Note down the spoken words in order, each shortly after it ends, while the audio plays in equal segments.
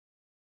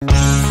Fans,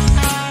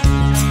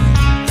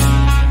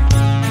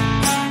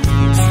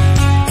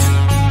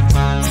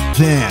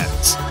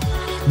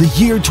 the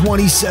year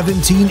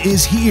 2017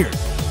 is here.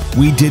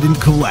 We didn't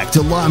collect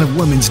a lot of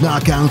women's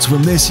knockouts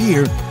from this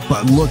year,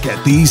 but look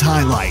at these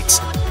highlights.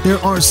 There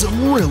are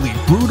some really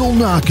brutal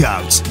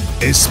knockouts,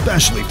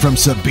 especially from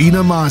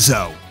Sabina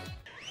Mazo.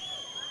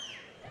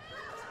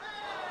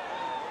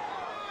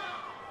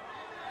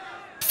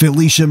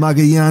 Felicia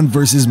Magayan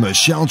versus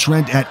Michelle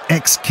Trent at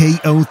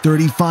XKO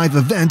 35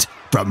 event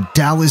from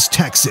Dallas,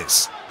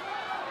 Texas.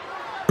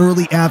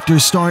 Early after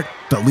start,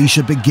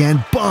 Felicia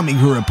began bombing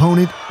her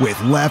opponent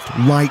with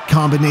left-right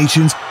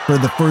combinations for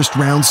the first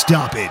round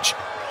stoppage.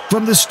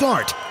 From the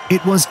start,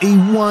 it was a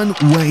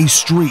one-way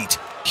street.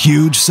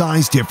 Huge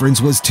size difference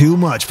was too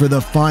much for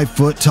the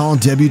 5-foot-tall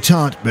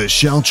debutante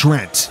Michelle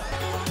Trent.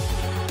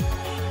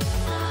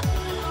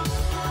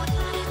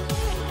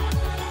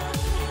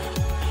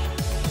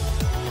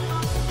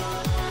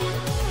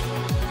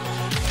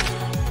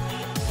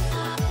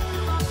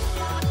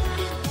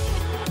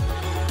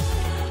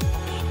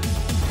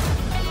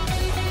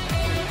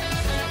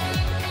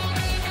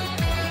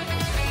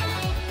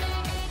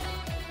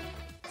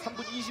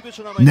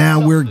 Now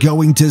we're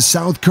going to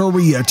South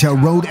Korea to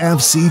Road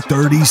FC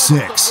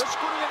 36.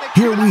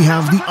 Here we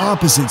have the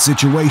opposite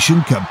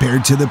situation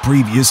compared to the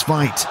previous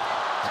fight.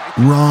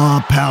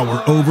 Raw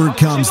power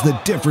overcomes the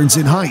difference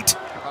in height.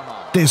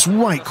 This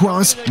right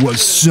cross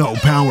was so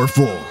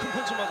powerful.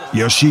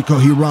 Yoshiko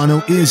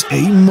Hirano is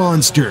a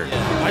monster.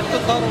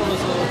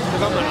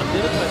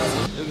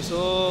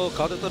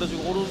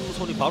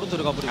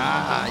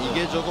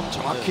 이게 조금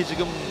정확히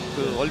지금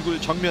그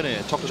얼굴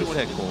정면에 적중을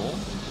했고.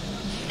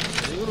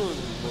 이거는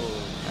뭐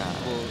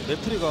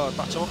레프리가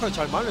딱 정확하게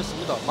잘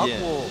말렸습니다.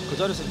 맞고 그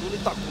자리에서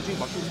눈이 딱 공중에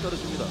맞게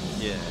떨어집니다.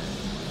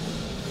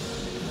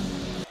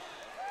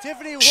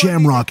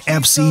 Shamrock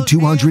FC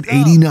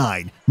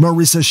 289,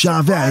 Marissa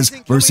Chavez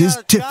versus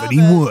Tiffany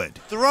Wood.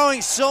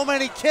 Throwing so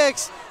many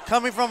kicks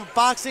coming from a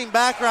boxing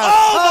background.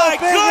 Oh my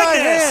big right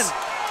hand.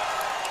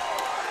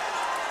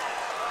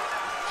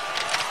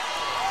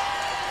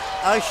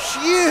 A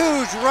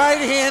huge right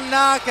hand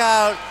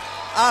knockout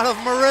out of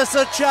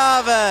Marissa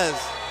Chavez.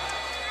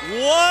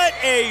 What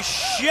a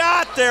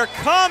shot there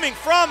coming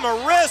from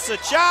Marissa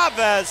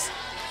Chavez.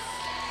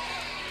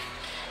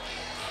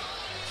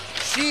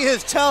 She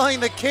is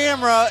telling the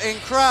camera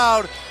and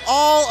crowd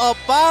all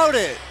about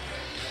it.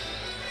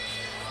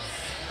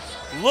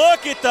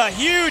 Look at the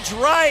huge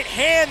right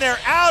hand there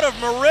out of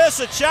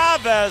Marissa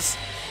Chavez.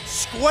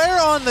 Square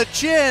on the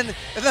chin,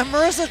 and then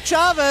Marissa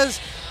Chavez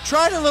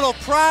tried a little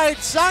pride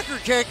soccer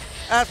kick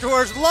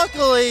afterwards.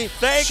 Luckily,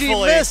 she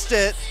missed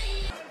it.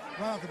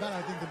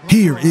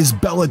 Here is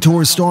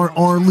Bellator star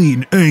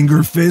Arlene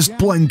Anger Fist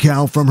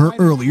Blencow from her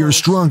earlier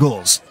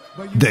struggles.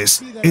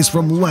 This is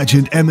from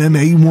legend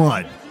MMA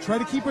 1. Try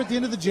to keep her at the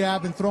end of the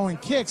jab and throwing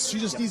kicks. She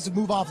just needs to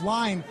move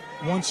offline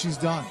once she's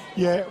done.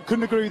 Yeah,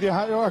 couldn't agree with you.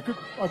 I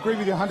agree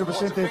with you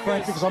 100% there,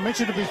 Frank, because I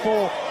mentioned it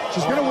before.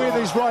 She's going to wear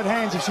these right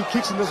hands if she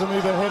kicks and doesn't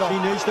move her head off. She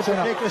needs to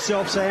protect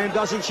herself, Sam,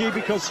 doesn't she?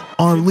 Because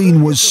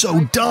Arlene was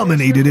so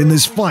dominated in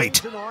this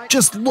fight.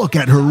 Just look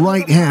at her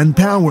right hand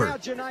power.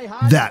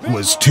 That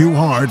was too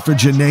hard for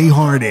Janae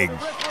Harding.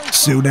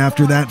 Soon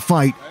after that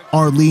fight,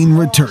 Arlene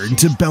returned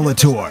to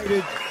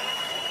Bellator.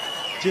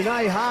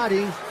 Janae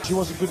Harding, she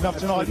wasn't good enough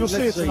tonight. You'll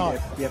see it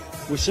tonight. Yep,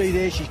 we'll see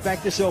there. She's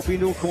backed herself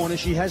into a corner.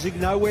 She has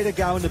nowhere to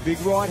go in the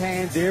big right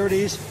hand. There it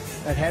is.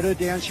 That had her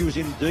down. She was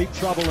in deep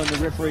trouble, and the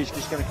referee's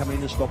just going to come in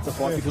and stop the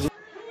fight because.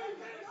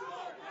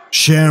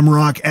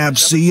 Shamrock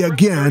FC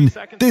again,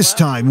 this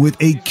time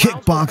with a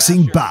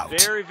kickboxing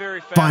bout.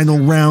 Final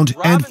round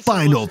and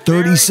final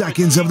 30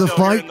 seconds of the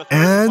fight,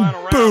 and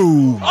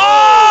boom!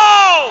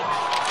 Oh!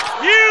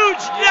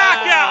 Huge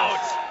knockout!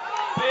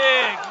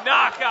 Big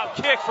knockout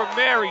kick from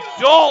Mary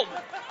Dalton.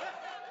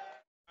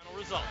 Final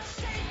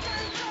results.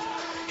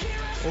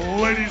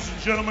 Ladies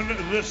and gentlemen,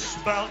 this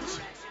bout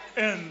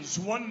ends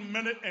 1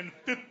 minute and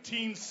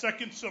 15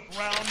 seconds of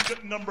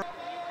round number.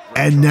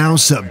 And now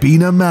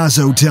Sabina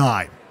Mazo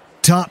time.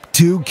 Top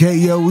 2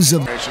 KOs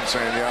of...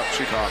 Saying, yeah,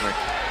 she caught me.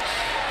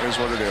 Here's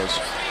what it is.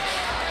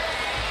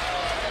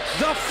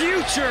 The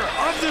future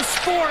of the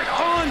sport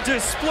on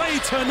display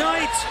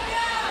tonight.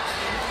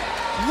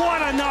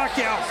 What a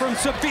knockout from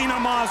Sabina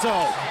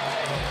Mazo.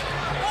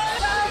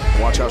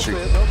 Watch how she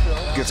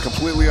gets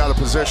completely out of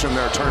position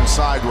there, turns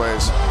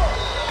sideways.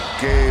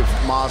 Gave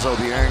Mazo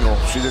the angle.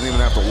 She didn't even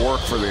have to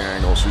work for the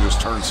angle. She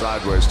just turned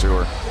sideways to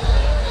her.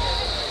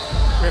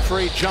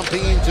 Referee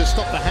jumping in to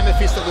stop the hammer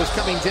fist that was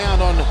coming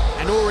down on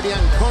an already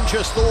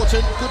unconscious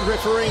Thornton. Good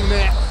refereeing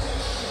there.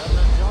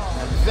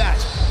 And that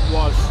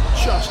was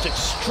just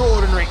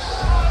extraordinary.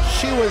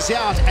 She was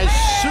out as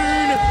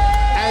soon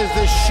as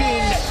the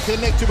shin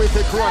connected with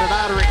the carotid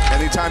artery.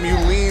 Anytime you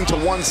lean to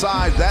one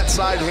side, that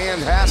side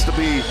hand has to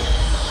be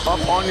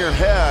up on your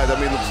head. I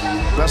mean,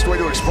 the best way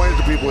to explain it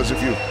to people is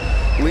if you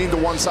lean to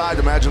one side,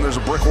 imagine there's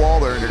a brick wall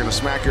there and you're going to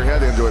smack your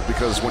head into it,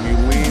 because when you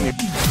lean...